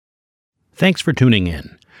Thanks for tuning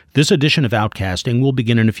in. This edition of Outcasting will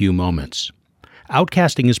begin in a few moments.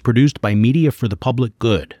 Outcasting is produced by Media for the Public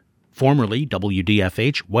Good, formerly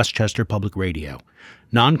WDFH Westchester Public Radio,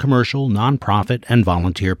 non-commercial, non-profit, and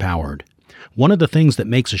volunteer-powered. One of the things that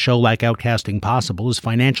makes a show like Outcasting possible is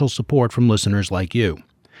financial support from listeners like you.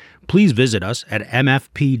 Please visit us at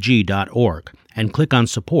mfpg.org and click on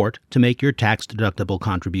Support to make your tax-deductible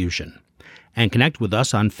contribution. And connect with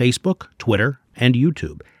us on Facebook, Twitter, and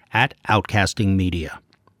YouTube at Outcasting Media.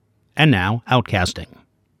 And now, Outcasting.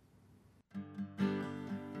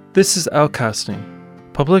 This is Outcasting,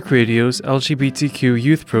 Public Radio's LGBTQ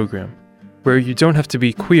youth program, where you don't have to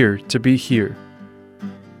be queer to be here.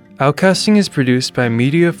 Outcasting is produced by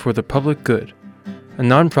Media for the Public Good, a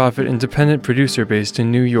nonprofit independent producer based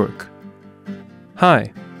in New York.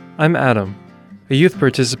 Hi, I'm Adam, a youth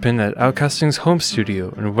participant at Outcasting's home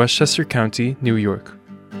studio in Westchester County, New York.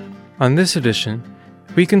 On this edition,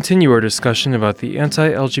 we continue our discussion about the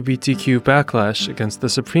anti-LGBTQ backlash against the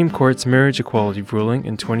Supreme Court's marriage equality ruling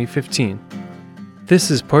in 2015.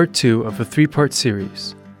 This is part 2 of a 3-part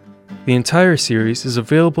series. The entire series is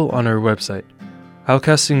available on our website,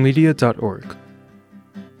 outcastingmedia.org.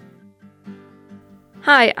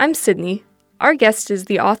 Hi, I'm Sydney. Our guest is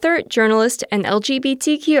the author, journalist, and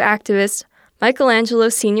LGBTQ activist, Michelangelo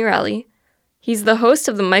Signorelli. He's the host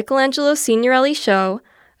of the Michelangelo Signorelli Show,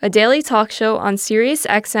 a daily talk show on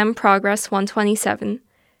SiriusXM Progress 127.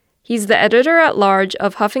 He's the editor-at-large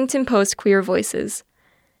of Huffington Post Queer Voices.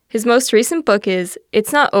 His most recent book is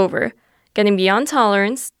It's Not Over, Getting Beyond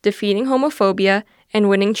Tolerance, Defeating Homophobia, and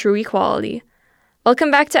Winning True Equality. Welcome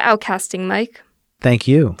back to Outcasting, Mike. Thank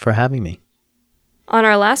you for having me. On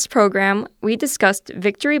our last program, we discussed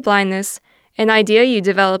victory blindness, an idea you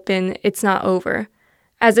develop in It's Not Over.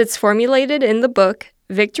 As it's formulated in the book,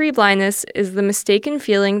 victory blindness is the mistaken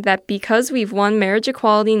feeling that because we've won marriage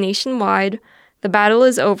equality nationwide, the battle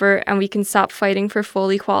is over and we can stop fighting for full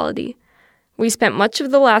equality. We spent much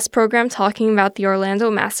of the last program talking about the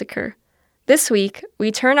Orlando massacre. This week,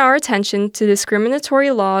 we turn our attention to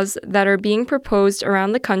discriminatory laws that are being proposed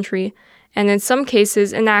around the country and in some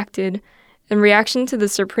cases enacted in reaction to the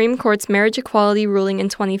Supreme Court's marriage equality ruling in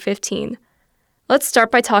 2015. Let's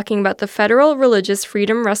start by talking about the Federal Religious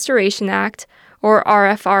Freedom Restoration Act, or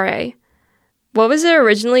RFRA. What was it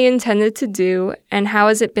originally intended to do, and how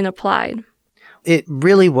has it been applied? It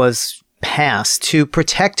really was passed to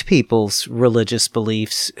protect people's religious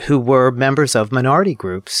beliefs who were members of minority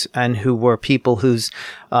groups and who were people whose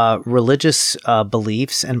religious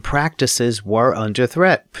beliefs and practices were under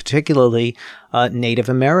threat, particularly Native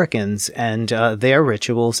Americans and their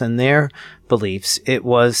rituals and their beliefs. It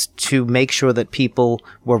was to make sure that people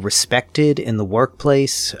were respected in the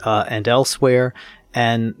workplace and elsewhere,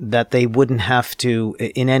 and that they wouldn't have to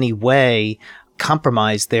in any way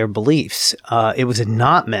compromise their beliefs. It was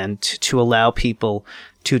not meant to allow people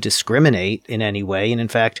to discriminate in any way. And in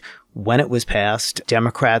fact, when it was passed,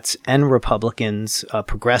 Democrats and Republicans,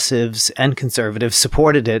 progressives and conservatives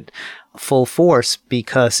supported it full force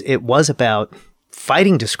because it was about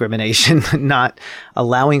fighting discrimination, not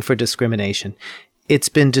allowing for discrimination. It's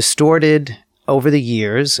been distorted over the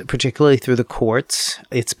years, particularly through the courts.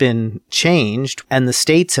 It's been changed, and the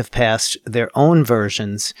states have passed their own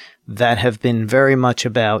versions that have been very much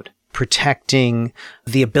about protecting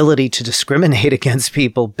the ability to discriminate against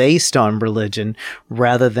people based on religion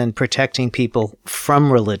rather than protecting people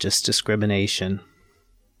from religious discrimination.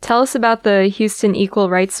 Tell us about the Houston Equal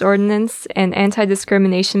Rights Ordinance, an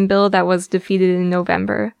anti-discrimination bill that was defeated in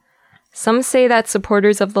November. Some say that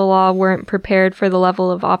supporters of the law weren't prepared for the level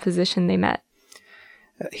of opposition they met.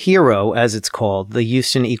 HERO, as it's called, the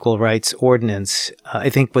Houston Equal Rights Ordinance, I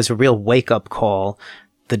think was a real wake-up call,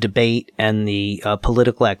 the debate and the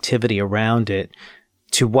political activity around it,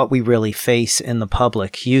 to what we really face in the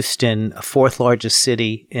public. Houston, a fourth largest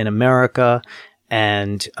city in America,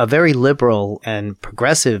 and a very liberal and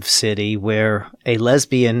progressive city where a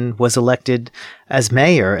lesbian was elected as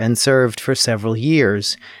mayor and served for several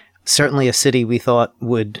years. Certainly a city we thought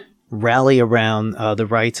would rally around the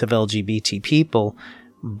rights of LGBT people,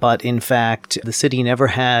 but in fact, the city never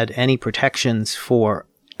had any protections for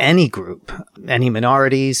any group, any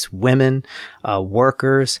minorities, women,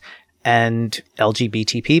 workers, and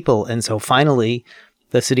LGBT people. And so finally,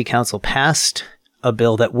 the city council passed a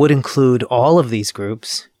bill that would include all of these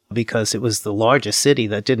groups because it was the largest city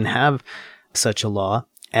that didn't have such a law.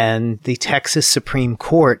 And the Texas Supreme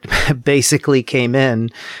Court basically came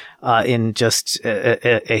in just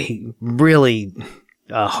a really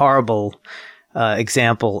horrible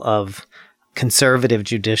example of conservative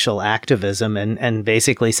judicial activism and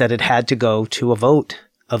basically said it had to go to a vote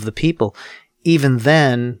of the people. even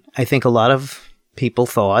then, I think a lot of people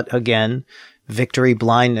thought, again, victory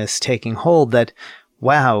blindness taking hold, that,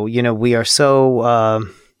 wow, we are so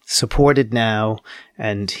supported now,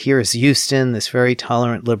 and here's Houston, this very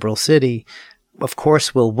tolerant liberal city. Of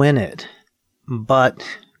course we'll win it. But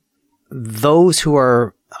those who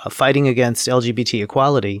are fighting against LGBT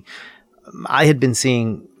equality, I had been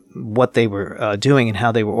seeing what they were doing and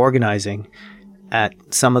how they were organizing at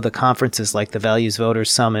some of the conferences like the Values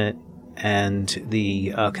Voters Summit and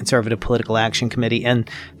the Conservative Political Action Committee. And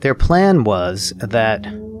their plan was that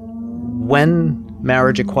when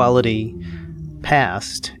marriage equality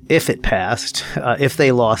passed, if it passed, if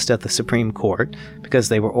they lost at the Supreme Court, because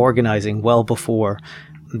they were organizing well before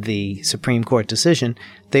the Supreme Court decision,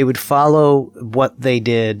 they would follow what they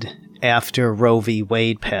did after Roe v.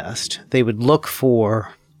 Wade passed. They would look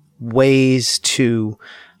for ways to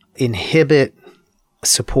inhibit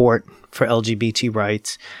support for LGBT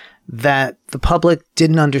rights that the public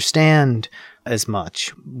didn't understand as much,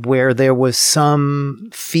 where there was some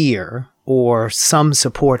fear or some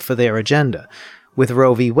support for their agenda. With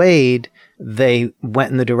Roe v. Wade, they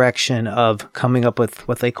went in the direction of coming up with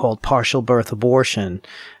what they called partial birth abortion,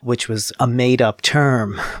 which was a made-up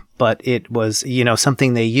term, but it was,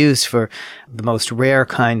 something they used for the most rare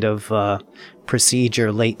kind of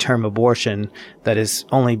procedure, late-term abortion, that has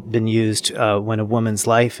only been used when a woman's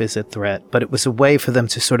life is at threat. But it was a way for them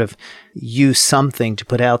to sort of use something to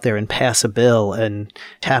put out there and pass a bill and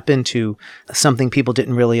tap into something people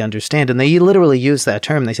didn't really understand. And they literally used that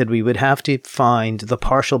term. They said we would have to find the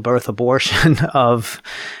partial birth abortion of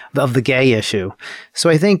the gay issue. So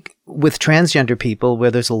I think with transgender people,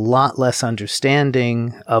 where there's a lot less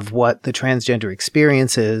understanding of what the transgender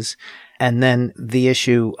experience is, and then the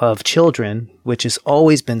issue of children, which has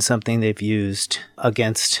always been something they've used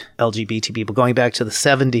against LGBT people, going back to the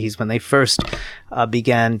 70s when they first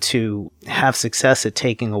began to have success at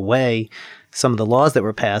taking away some of the laws that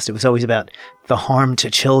were passed. It was always about the harm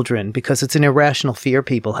to children, because it's an irrational fear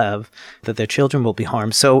people have that their children will be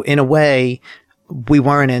harmed. So in a way, we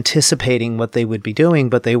weren't anticipating what they would be doing,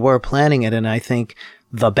 but they were planning it. And I think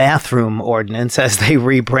the bathroom ordinance, as they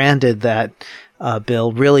rebranded that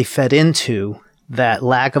bill, really fed into that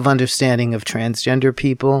lack of understanding of transgender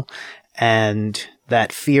people and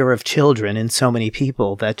that fear of children in so many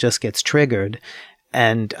people that just gets triggered.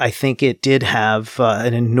 And I think it did have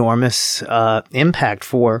an enormous impact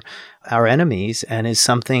for our enemies, and is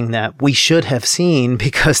something that we should have seen,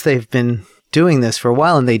 because they've been doing this for a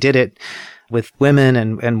while, and they did it with women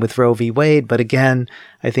and with Roe v. Wade. But again,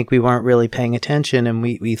 I think we weren't really paying attention, and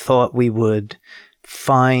we thought we would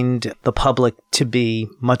find the public to be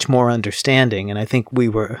much more understanding. And I think we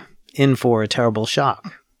were in for a terrible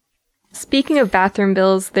shock. Speaking of bathroom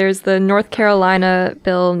bills, there's the North Carolina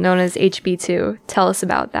bill known as HB 2. Tell us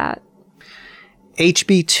about that.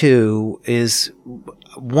 HB 2 is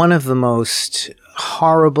one of the most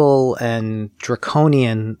horrible and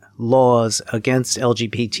draconian laws against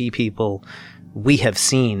LGBT people we have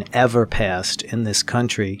seen ever passed in this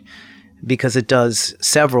country, because it does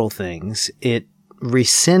several things. It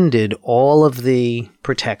rescinded all of the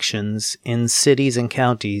protections in cities and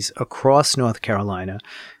counties across North Carolina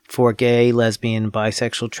for gay, lesbian,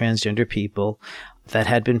 bisexual, transgender people that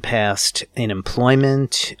had been passed in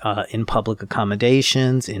employment, in public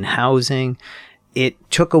accommodations, in housing.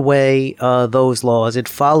 It took away those laws. It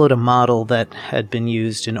followed a model that had been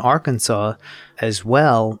used in Arkansas as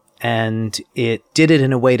well, and it did it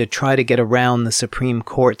in a way to try to get around the Supreme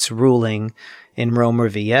Court's ruling in Romer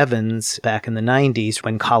v. Evans back in the 90s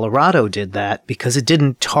when Colorado did that, because it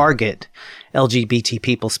didn't target LGBT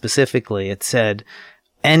people specifically. It said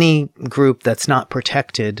any group that's not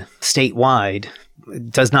protected statewide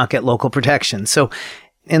does not get local protection. So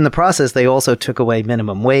in the process, they also took away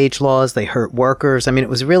minimum wage laws. They hurt workers. I mean, it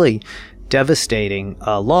was really devastating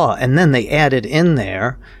law. And then they added in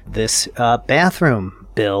there this bathroom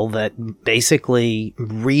bill that basically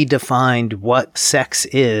redefined what sex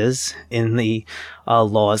is in the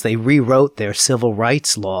laws. They rewrote their civil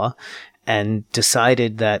rights law and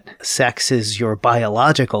decided that sex is your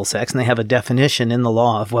biological sex. And they have a definition in the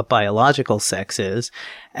law of what biological sex is.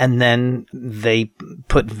 And then they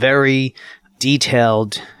put very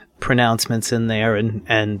detailed pronouncements in there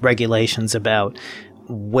and regulations about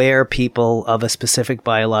where people of a specific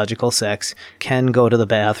biological sex can go to the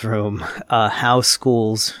bathroom, how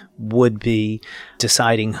schools would be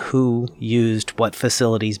deciding who used what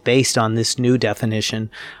facilities based on this new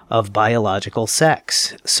definition of biological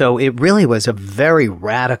sex. So it really was a very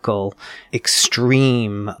radical,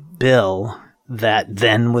 extreme bill that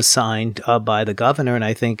then was signed by the governor, and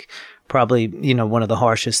I think probably, one of the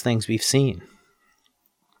harshest things we've seen.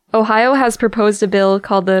 Ohio has proposed a bill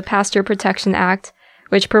called the Pastor Protection Act,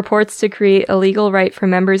 which purports to create a legal right for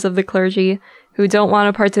members of the clergy who don't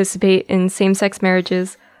want to participate in same-sex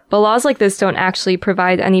marriages. But laws like this don't actually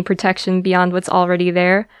provide any protection beyond what's already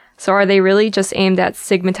there. So are they really just aimed at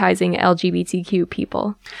stigmatizing LGBTQ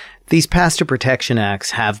people? These pastor protection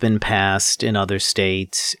acts have been passed in other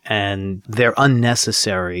states, and they're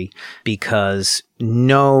unnecessary because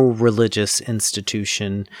no religious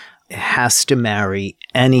institution has to marry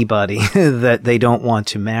anybody that they don't want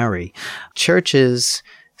to marry. Churches,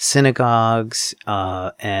 synagogues,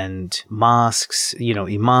 and mosques,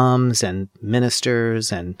 imams and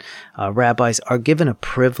ministers and rabbis are given a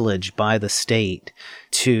privilege by the state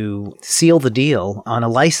to seal the deal on a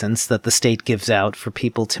license that the state gives out for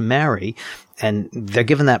people to marry. And they're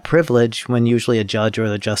given that privilege when usually a judge or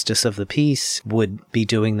the justice of the peace would be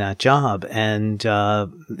doing that job. And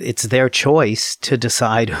it's their choice to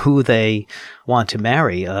decide who they want to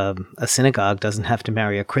marry. A synagogue doesn't have to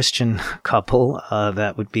marry a Christian couple.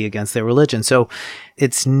 That would be against their religion. So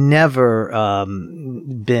it's never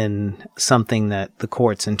been something that the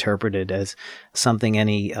courts interpreted as something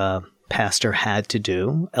any pastor had to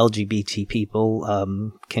do. LGBT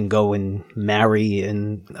people can go and marry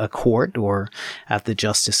in a court or at the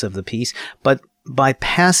justice of the peace. But by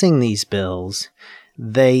passing these bills,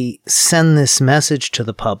 they send this message to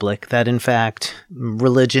the public that, in fact,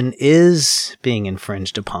 religion is being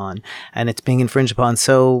infringed upon. And it's being infringed upon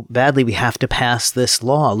so badly, we have to pass this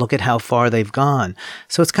law. Look at how far they've gone.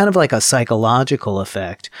 So it's kind of like a psychological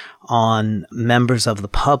effect on members of the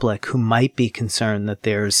public who might be concerned that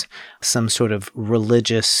there's some sort of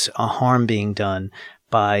religious harm being done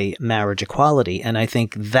by marriage equality. And I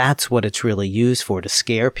think that's what it's really used for, to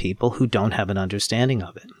scare people who don't have an understanding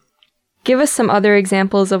of it. Give us some other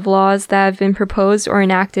examples of laws that have been proposed or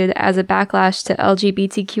enacted as a backlash to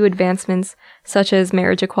LGBTQ advancements, such as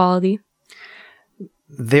marriage equality.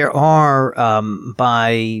 There are,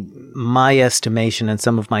 by my estimation and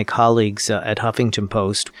some of my colleagues at Huffington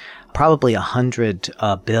Post, probably 100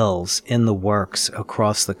 bills in the works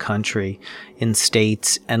across the country in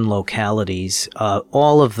states and localities,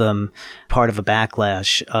 all of them part of a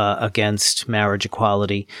backlash against marriage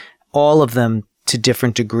equality, all of them to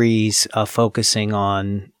different degrees, focusing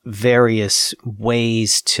on various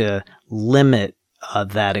ways to limit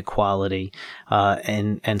that equality,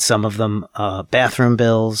 and some of them bathroom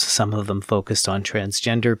bills, some of them focused on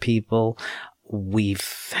transgender people.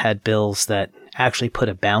 We've had bills that actually put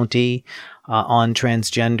a bounty on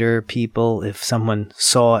transgender people. If someone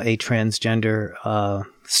saw a transgender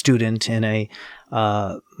student in a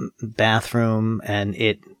bathroom and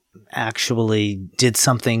it actually did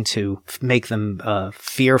something to make them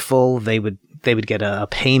fearful, they would get a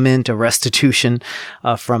payment, a restitution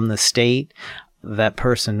from the state. That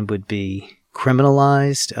person would be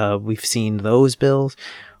criminalized. We've seen those bills.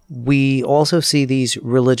 We also see these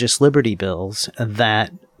religious liberty bills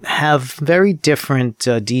that have very different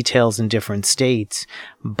details in different states,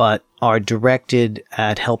 but are directed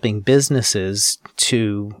at helping businesses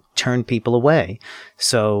to turn people away.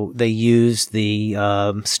 So they use the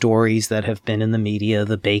stories that have been in the media,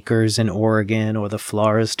 the bakers in Oregon or the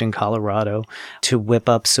florist in Colorado, to whip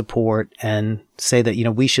up support and say that,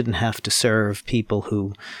 we shouldn't have to serve people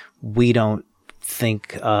who we don't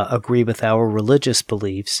think agree with our religious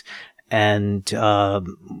beliefs. And,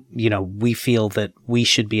 we feel that we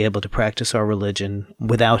should be able to practice our religion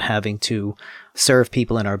without having to serve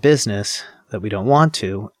people in our business that we don't want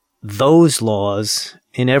to. Those laws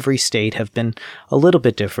in every state have been a little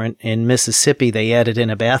bit different. In Mississippi, they added in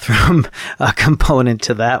a bathroom component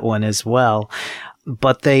to that one as well.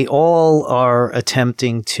 But they all are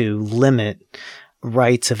attempting to limit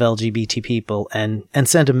rights of LGBT people and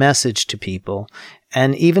send a message to people.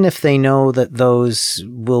 And even if they know that those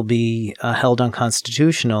will be held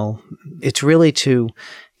unconstitutional, it's really to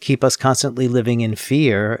keep us constantly living in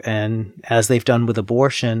fear, and as they've done with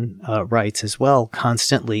abortion rights as well,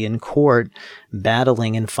 constantly in court,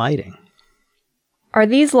 battling and fighting. Are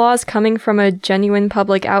these laws coming from a genuine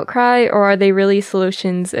public outcry, or are they really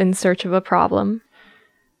solutions in search of a problem?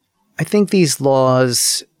 I think these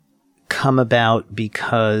laws come about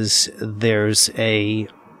because there's a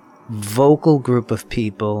vocal group of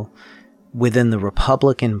people within the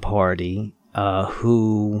Republican Party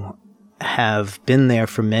who have been there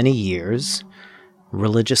for many years,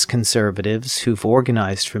 religious conservatives who've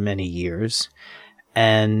organized for many years,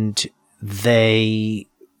 and they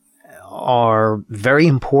are very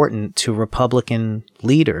important to Republican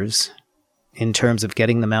leaders in terms of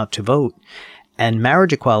getting them out to vote. And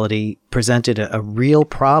marriage equality presented a real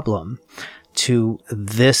problem to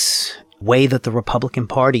this way that the Republican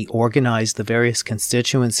Party organized the various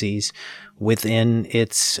constituencies within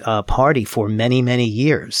its party for many, many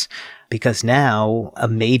years. Because now a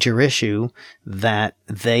major issue that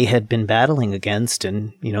they had been battling against,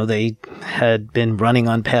 and, they had been running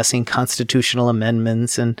on passing constitutional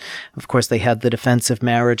amendments. And of course, they had the Defense of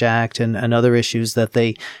Marriage Act and other issues that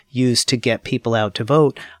they used to get people out to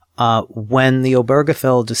vote. When the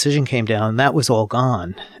Obergefell decision came down, that was all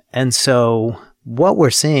gone. And so what we're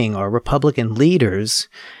seeing are Republican leaders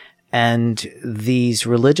and these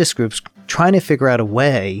religious groups trying to figure out a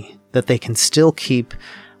way that they can still keep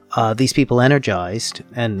these people energized,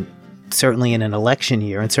 and certainly in an election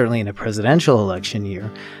year, and certainly in a presidential election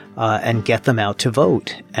year, and get them out to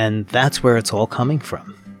vote. And that's where it's all coming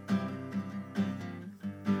from.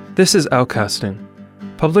 This is Outcasting,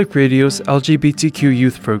 Public Radio's LGBTQ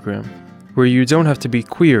youth program, where you don't have to be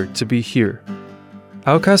queer to be here.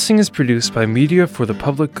 Outcasting is produced by Media for the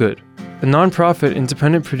Public Good, a nonprofit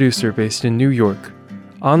independent producer based in New York,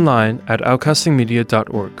 online at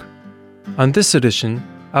outcastingmedia.org. On this edition,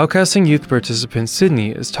 Outcasting youth participant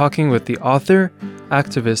Sydney is talking with the author,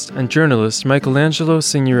 activist, and journalist Michelangelo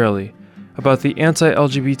Signorelli about the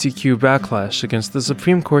anti-LGBTQ backlash against the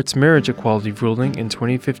Supreme Court's marriage equality ruling in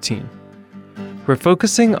 2015. We're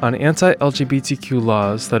focusing on anti-LGBTQ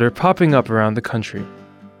laws that are popping up around the country.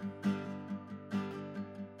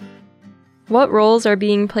 What roles are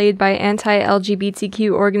being played by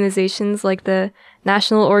anti-LGBTQ organizations like the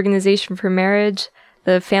National Organization for Marriage,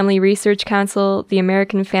 the Family Research Council, the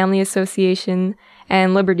American Family Association,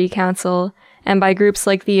 and Liberty Counsel, and by groups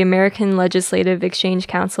like the American Legislative Exchange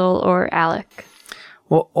Council, or ALEC?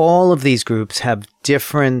 Well, all of these groups have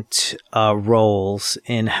different roles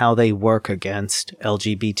in how they work against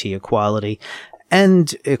LGBT equality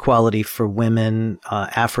and equality for women,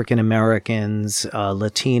 African Americans,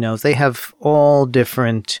 Latinos. They have all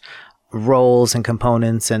different roles and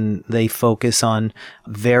components, and they focus on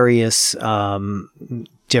various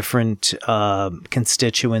different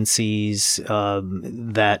constituencies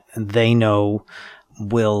that they know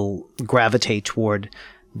will gravitate toward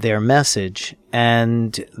their message.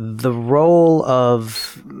 And the role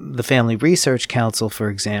of the Family Research Council, for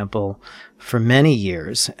example, for many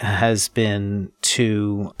years has been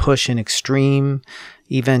to push an extreme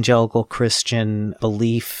evangelical Christian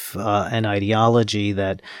belief and ideology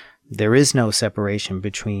that there is no separation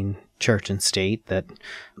between church and state, that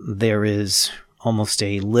there is almost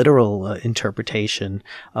a literal interpretation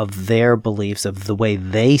of their beliefs, of the way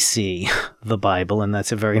they see the Bible. And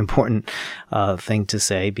that's a very important thing to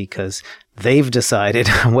say, because they've decided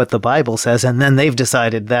what the Bible says, and then they've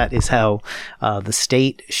decided that is how the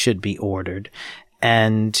state should be ordered.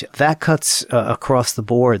 And that cuts across the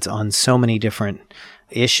boards on so many different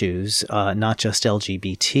issues, not just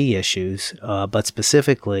LGBT issues, but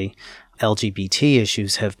specifically LGBT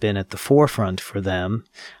issues have been at the forefront for them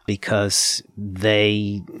because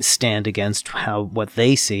they stand against what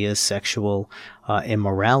they see as sexual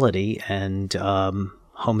immorality, and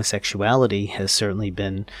homosexuality has certainly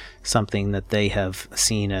been something that they have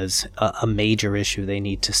seen as a major issue they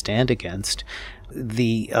need to stand against.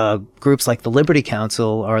 The groups like the Liberty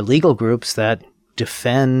Counsel are legal groups that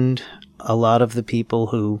defend a lot of the people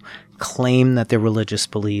who claim that their religious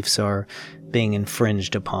beliefs are being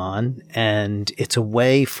infringed upon, and it's a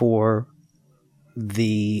way for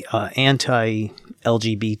the anti-LGBT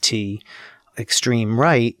extreme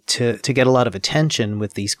right to get a lot of attention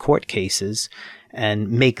with these court cases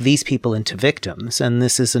and make these people into victims. And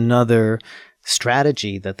this is another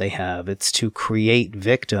strategy that they have. It's to create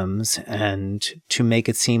victims and to make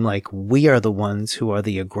it seem like we are the ones who are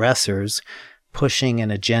the aggressors, pushing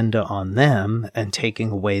an agenda on them and taking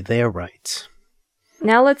away their rights.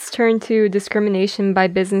 Now let's turn to discrimination by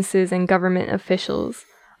businesses and government officials.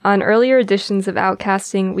 On earlier editions of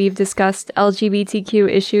Outcasting, we've discussed LGBTQ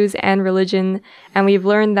issues and religion, and we've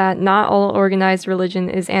learned that not all organized religion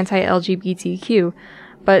is anti-LGBTQ,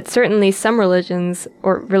 but certainly some religions,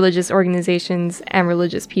 or religious organizations, and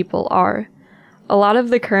religious people are. A lot of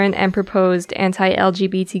the current and proposed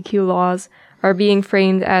anti-LGBTQ laws are being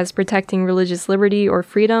framed as protecting religious liberty or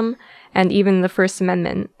freedom, and even the First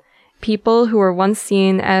Amendment. People who were once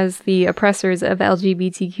seen as the oppressors of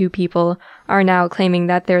LGBTQ people are now claiming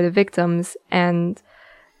that they're the victims and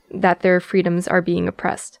that their freedoms are being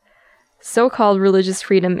oppressed. So-called religious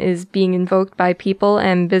freedom is being invoked by people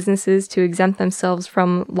and businesses to exempt themselves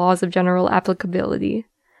from laws of general applicability.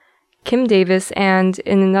 Kim Davis and,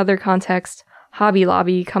 in another context, Hobby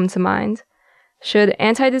Lobby come to mind. Should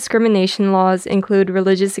anti-discrimination laws include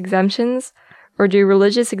religious exemptions? Or do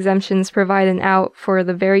religious exemptions provide an out for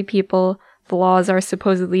the very people the laws are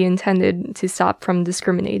supposedly intended to stop from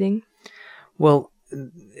discriminating? Well,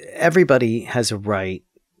 everybody has a right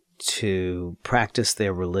to practice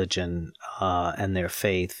their religion and their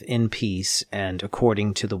faith in peace and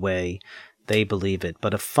according to the way they believe it.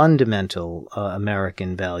 But a fundamental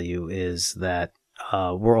American value is that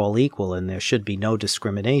we're all equal and there should be no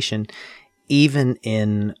discrimination, even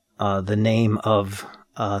in the name of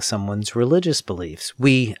someone's religious beliefs.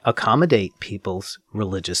 We accommodate people's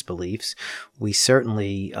religious beliefs. We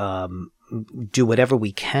certainly do whatever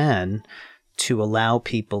we can to allow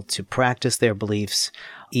people to practice their beliefs,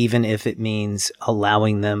 even if it means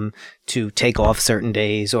allowing them to take off certain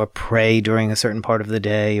days or pray during a certain part of the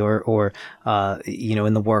day or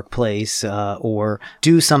in the workplace, or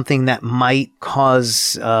do something that might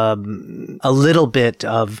cause a little bit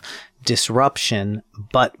of disruption,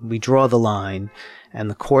 but we draw the line,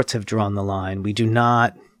 and the courts have drawn the line. We do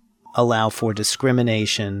not allow for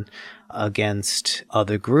discrimination against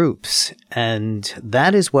other groups. And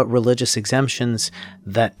that is what religious exemptions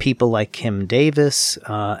that people like Kim Davis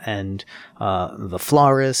and the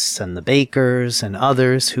florists and the bakers and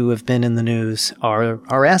others who have been in the news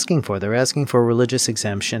are asking for. They're asking for a religious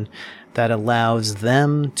exemption that allows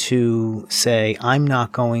them to say, I'm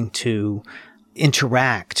not going to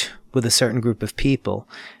interact with a certain group of people.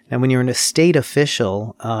 And when you're in a state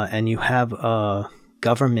official and you have a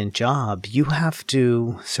government job, you have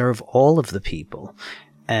to serve all of the people.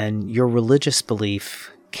 And your religious belief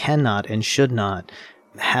cannot and should not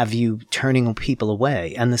have you turning people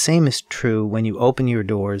away. And the same is true when you open your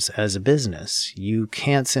doors as a business. You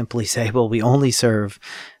can't simply say, well, we only serve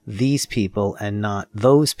these people and not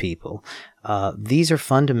those people. These are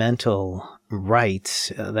fundamental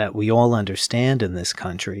rights that we all understand in this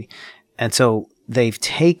country. And so they've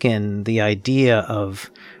taken the idea of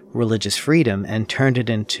religious freedom and turned it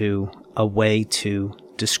into a way to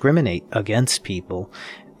discriminate against people.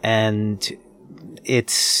 And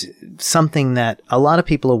it's something that a lot of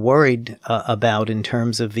people are worried about in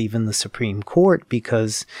terms of even the Supreme Court,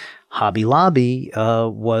 because Hobby Lobby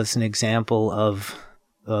was an example of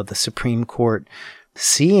the Supreme Court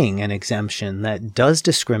seeing an exemption that does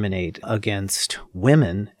discriminate against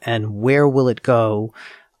women. And where will it go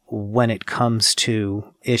when it comes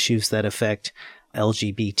to issues that affect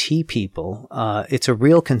LGBT people? It's a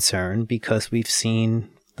real concern because we've seen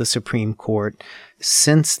the Supreme Court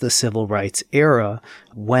since the Civil Rights era,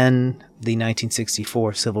 when the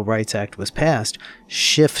 1964 Civil Rights Act was passed,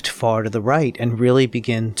 shift far to the right and really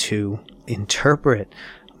begin to interpret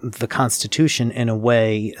the Constitution in a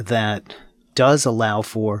way that does allow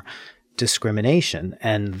for discrimination.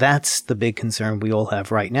 And that's the big concern we all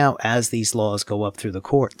have right now as these laws go up through the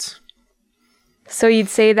courts. So you'd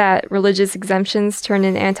say that religious exemptions turn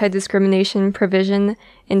an anti-discrimination provision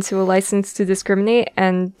into a license to discriminate,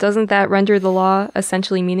 and doesn't that render the law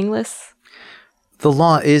essentially meaningless? The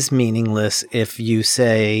law is meaningless if you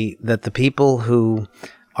say that the people who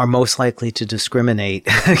are most likely to discriminate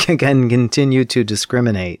can continue to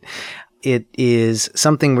discriminate. It is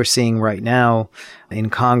something we're seeing right now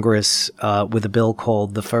in Congress with a bill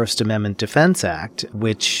called the First Amendment Defense Act,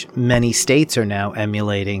 which many states are now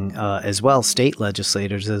emulating as well, state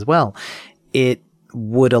legislators as well. It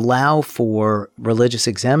would allow for religious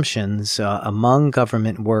exemptions among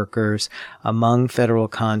government workers, among federal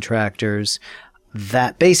contractors,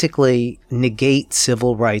 that basically negate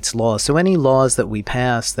civil rights laws. So any laws that we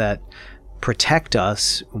pass that protect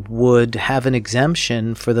us would have an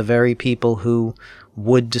exemption for the very people who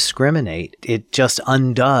would discriminate. It just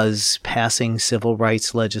undoes passing civil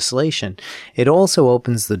rights legislation. It also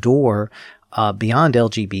opens the door beyond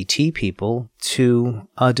LGBT people to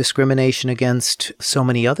discrimination against so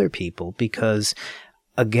many other people, because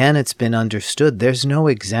again, it's been understood there's no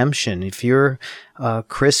exemption. If you're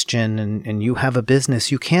Christian and you have a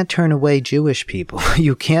business, you can't turn away Jewish people.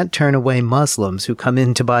 You can't turn away Muslims who come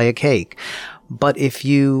in to buy a cake. But if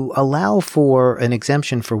you allow for an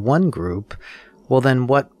exemption for one group, well, then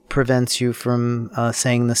what prevents you from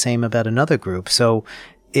saying the same about another group? So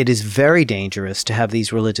it is very dangerous to have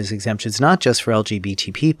these religious exemptions, not just for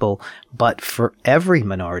LGBT people, but for every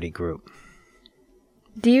minority group.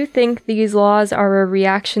 Do you think these laws are a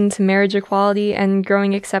reaction to marriage equality and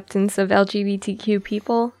growing acceptance of LGBTQ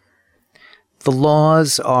people? The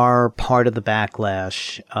laws are part of the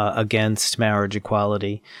backlash against marriage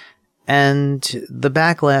equality, and the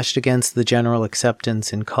backlash against the general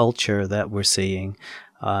acceptance in culture that we're seeing,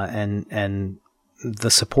 and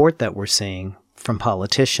the support that we're seeing from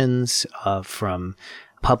politicians, from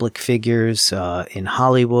public figures in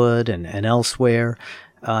Hollywood and elsewhere,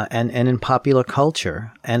 and in popular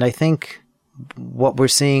culture. And I think what we're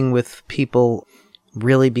seeing with people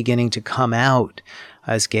really beginning to come out,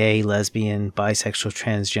 as gay, lesbian, bisexual,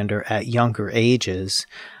 transgender at younger ages,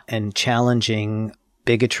 and challenging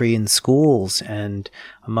bigotry in schools and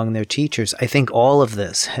among their teachers. I think all of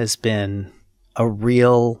this has been a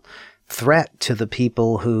real threat to the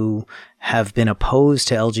people who have been opposed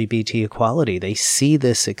to LGBT equality. They see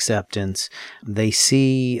this acceptance. They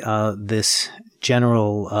see this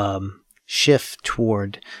general shift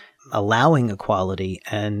toward allowing equality,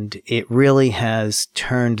 and it really has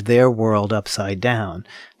turned their world upside down.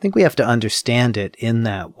 I think we have to understand it in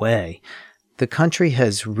that way. The country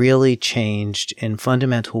has really changed in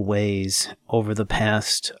fundamental ways over the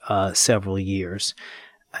past several years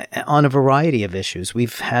on a variety of issues.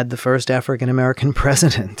 We've had the first African-American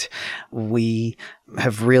president. We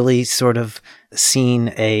have really sort of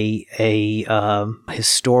seen a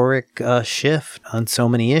historic shift on so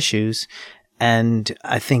many issues. And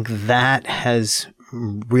I think that has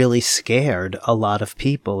really scared a lot of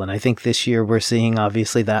people. And I think this year we're seeing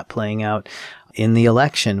obviously that playing out in the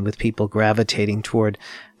election, with people gravitating toward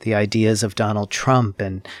the ideas of Donald Trump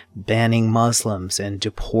and banning Muslims and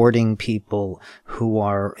deporting people who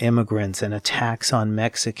are immigrants, and attacks on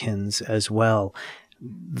Mexicans as well.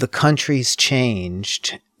 The country's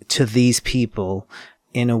changed to these people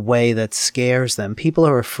in a way that scares them. People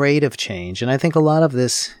are afraid of change. And I think a lot of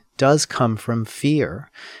this does come from fear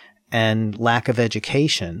and lack of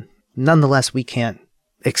education. Nonetheless, we can't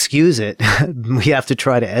excuse it. We have to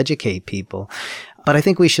try to educate people. But I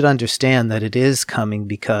think we should understand that it is coming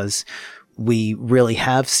because we really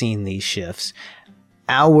have seen these shifts.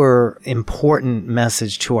 Our important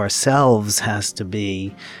message to ourselves has to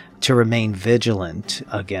be to remain vigilant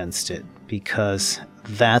against it, because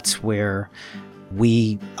that's where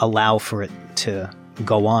we allow for it to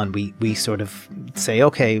go on. We sort of say,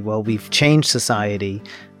 okay, well, we've changed society.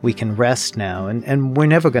 We can rest now. And we're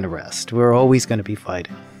never going to rest. We're always going to be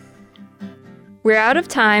fighting. We're out of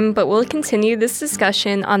time, but we'll continue this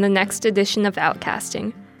discussion on the next edition of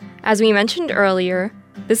Outcasting. As we mentioned earlier,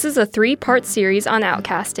 this is a 3-part series on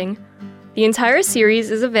outcasting. The entire series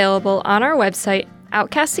is available on our website,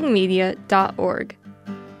 outcastingmedia.org.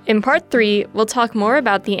 In Part 3, we'll talk more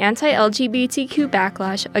about the anti-LGBTQ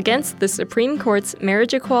backlash against the Supreme Court's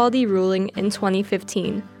marriage equality ruling in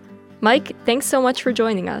 2015. Mike, thanks so much for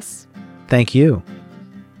joining us. Thank you.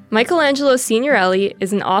 Michelangelo Signorelli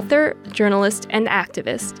is an author, journalist, and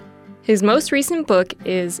activist. His most recent book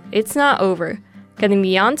is It's Not Over: Getting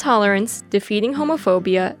Beyond Tolerance, Defeating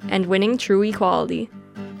Homophobia, and Winning True Equality.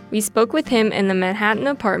 We spoke with him in the Manhattan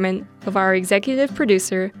apartment of our executive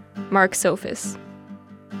producer, Mark Sophis.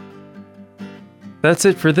 That's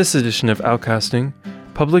it for this edition of Outcasting,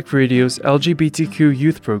 Public Radio's LGBTQ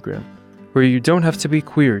youth program, where you don't have to be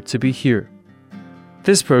queer to be here.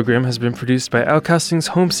 This program has been produced by Outcasting's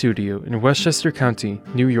home studio in Westchester County,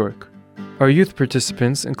 New York. Our youth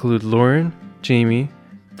participants include Lauren, Jamie,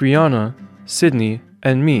 Brianna, Sydney,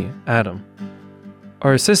 and me, Adam.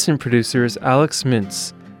 Our assistant producer is Alex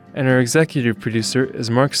Mintz, and our executive producer is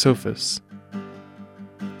Mark Sophis.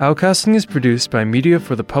 Outcasting is produced by Media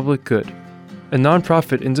for the Public Good, a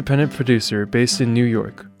nonprofit independent producer based in New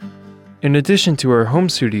York. In addition to our home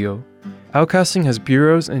studio, Outcasting has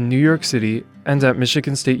bureaus in New York City and at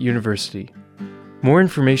Michigan State University. More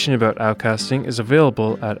information about Outcasting is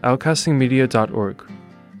available at outcastingmedia.org.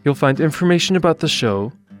 You'll find information about the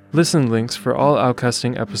show, listen links for all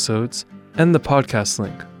Outcasting episodes, and the podcast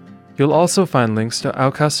link. You'll also find links to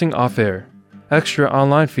Outcasting Off-Air, extra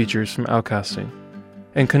online features from Outcasting.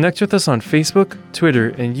 And connect with us on Facebook, Twitter,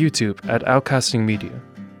 and YouTube at Outcasting Media.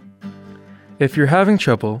 If you're having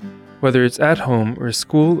trouble, whether it's at home or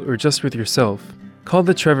school or just with yourself, call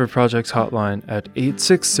the Trevor Project hotline at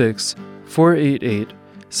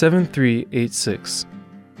 866-488-7386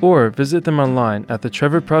 or visit them online at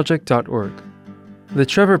thetrevorproject.org. The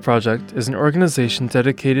Trevor Project is an organization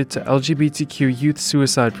dedicated to LGBTQ youth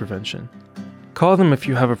suicide prevention. Call them if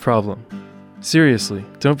you have a problem. Seriously,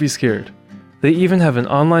 don't be scared. They even have an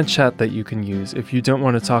online chat that you can use if you don't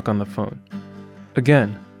want to talk on the phone.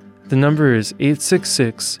 Again, the number is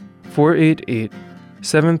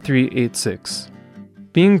 866-488-7386.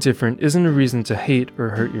 Being different isn't a reason to hate or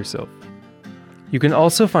hurt yourself. You can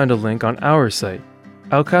also find a link on our site,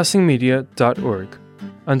 outcastingmedia.org,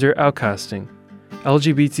 under Outcasting,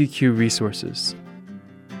 LGBTQ Resources.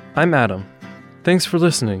 I'm Adam. Thanks for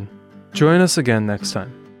listening. Join us again next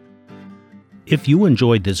time. If you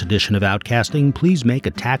enjoyed this edition of Outcasting, please make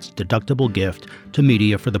a tax-deductible gift to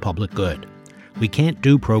Media for the Public Good. We can't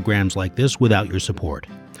do programs like this without your support.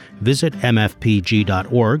 Visit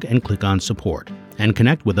mfpg.org and click on Support, and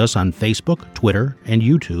connect with us on Facebook, Twitter, and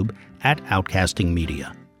YouTube at Outcasting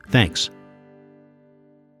Media. Thanks.